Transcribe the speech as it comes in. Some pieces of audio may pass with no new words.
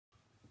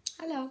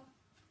Hello,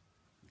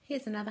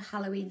 here's another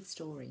Halloween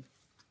story.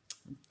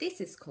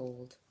 This is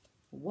called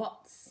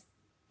What's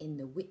in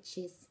the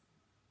Witch's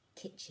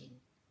Kitchen.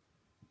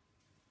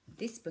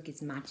 This book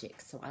is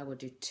magic, so I will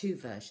do two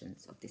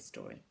versions of this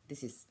story.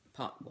 This is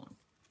part one.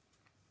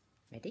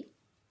 Ready?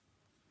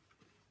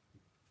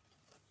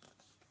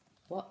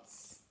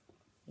 What's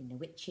in the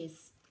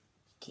witch's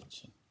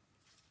kitchen?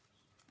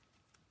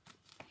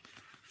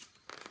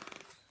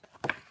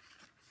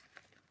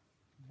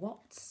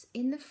 What's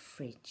in the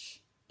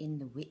fridge in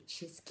the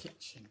witch's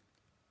kitchen?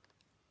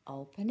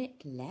 Open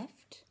it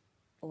left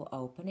or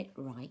open it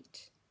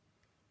right?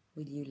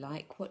 Will you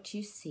like what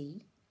you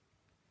see?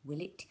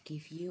 Will it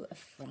give you a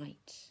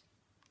fright?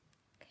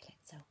 Okay,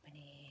 let's open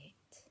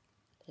it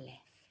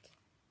left.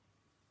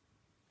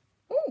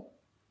 Oh,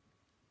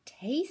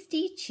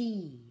 tasty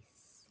cheese.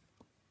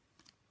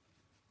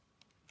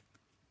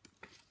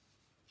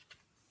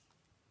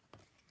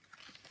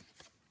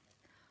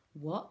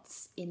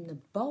 What's in the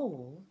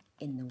bowl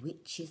in the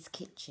witch's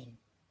kitchen?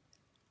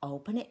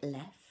 Open it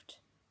left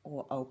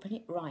or open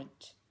it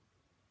right?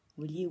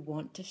 Will you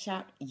want to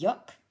shout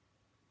yuck?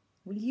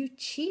 Will you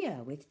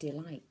cheer with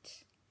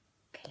delight?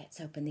 Okay,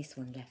 let's open this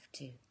one left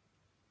too.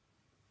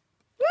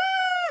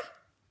 Ah!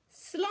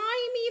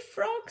 Slimy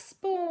frog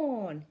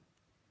spawn.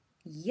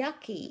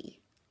 Yucky.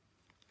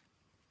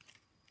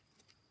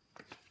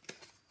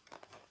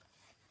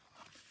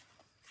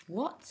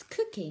 What's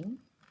cooking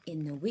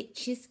in the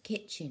witch's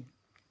kitchen?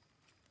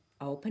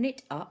 Open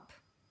it up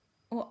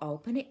or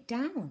open it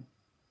down.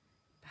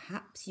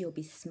 Perhaps you'll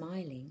be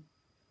smiling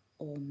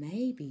or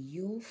maybe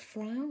you'll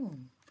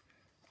frown.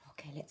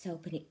 Okay, let's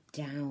open it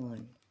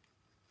down.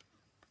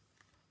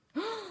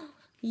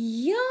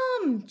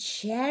 Yum!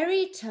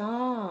 Cherry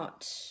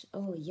tart.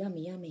 Oh,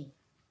 yummy, yummy.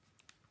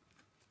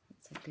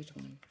 That's a good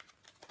one.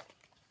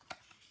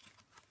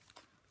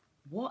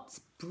 What's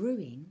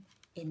brewing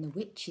in the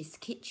witch's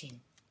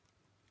kitchen?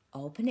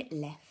 Open it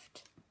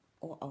left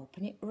or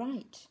open it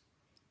right.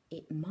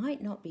 It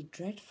might not be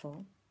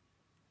dreadful,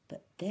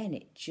 but then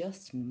it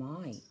just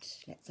might.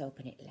 Let's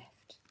open it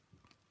left.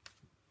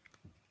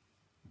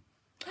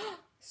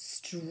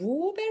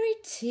 Strawberry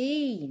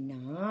tea.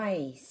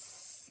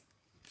 Nice.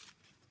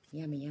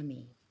 Yummy,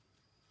 yummy.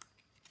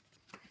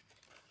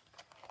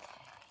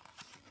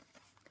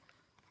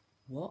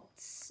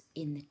 What's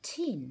in the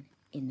tin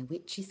in the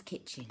witch's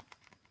kitchen?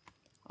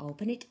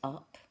 Open it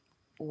up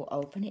or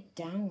open it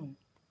down.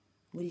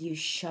 Will you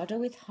shudder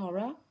with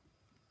horror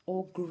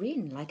or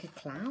grin like a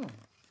clown?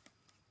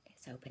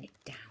 Let's open it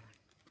down.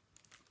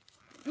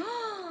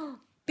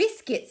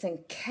 Biscuits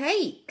and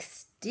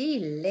cakes.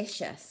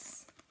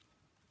 Delicious.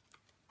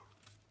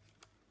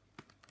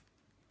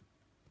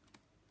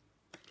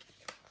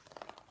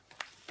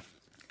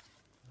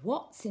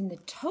 What's in the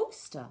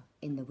toaster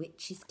in the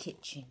witch's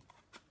kitchen?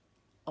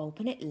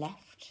 Open it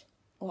left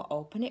or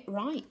open it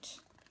right.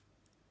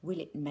 Will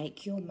it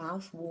make your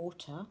mouth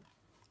water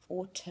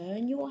or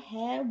turn your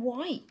hair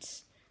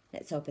white?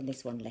 Let's open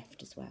this one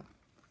left as well.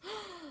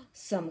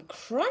 Some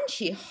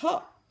crunchy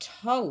hot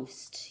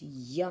toast.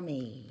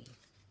 Yummy.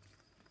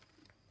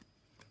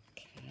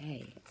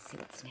 Okay, let's see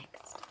what's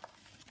next.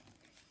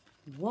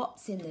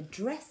 What's in the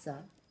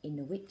dresser in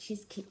the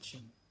witch's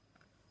kitchen?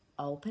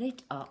 Open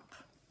it up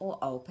or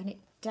open it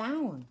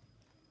down.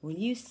 Will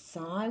you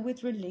sigh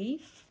with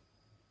relief?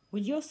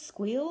 Will your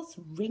squeals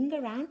ring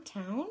around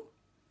town?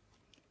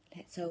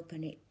 Let's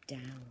open it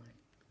down.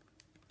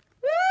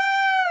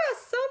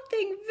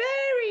 Something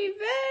very,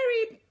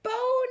 very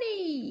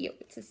bony. Oh,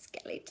 it's a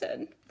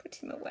skeleton. Put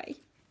him away.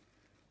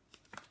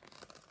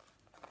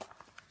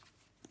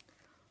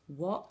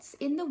 What's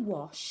in the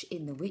wash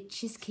in the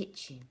witch's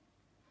kitchen?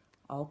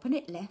 Open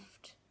it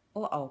left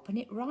or open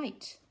it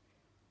right.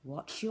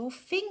 Watch your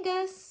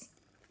fingers.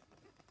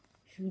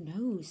 Who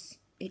knows?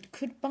 It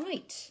could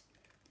bite.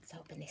 Let's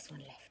open this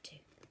one left too.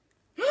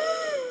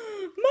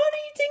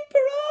 Man-eating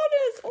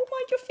piranhas. Oh,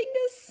 mind your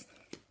fingers.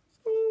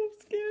 Oh,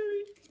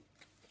 scary.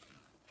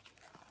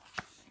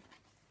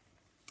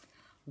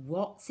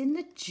 What's in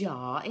the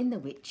jar in the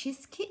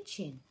witch's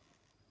kitchen?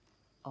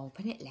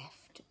 Open it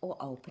left or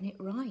open it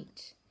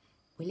right.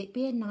 Will it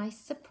be a nice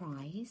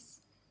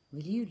surprise?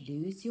 Will you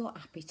lose your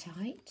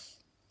appetite?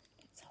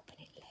 Let's open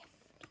it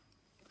left.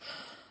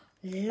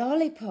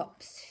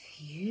 Lollipops.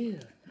 Phew,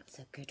 that's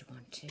a good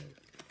one too.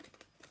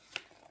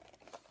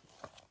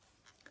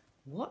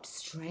 What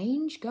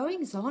strange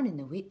goings on in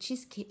the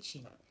witch's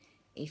kitchen?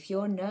 If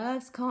your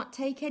nerves can't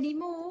take any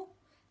more,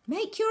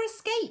 make your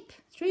escape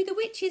through the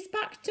witch's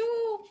back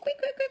door. Quick,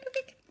 quick, quick, quick,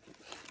 quick.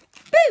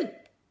 Boo!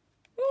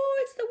 Oh,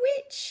 it's the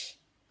witch.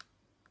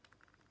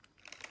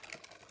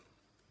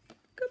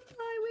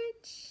 Goodbye,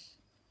 witch.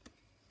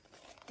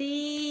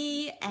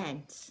 The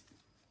end.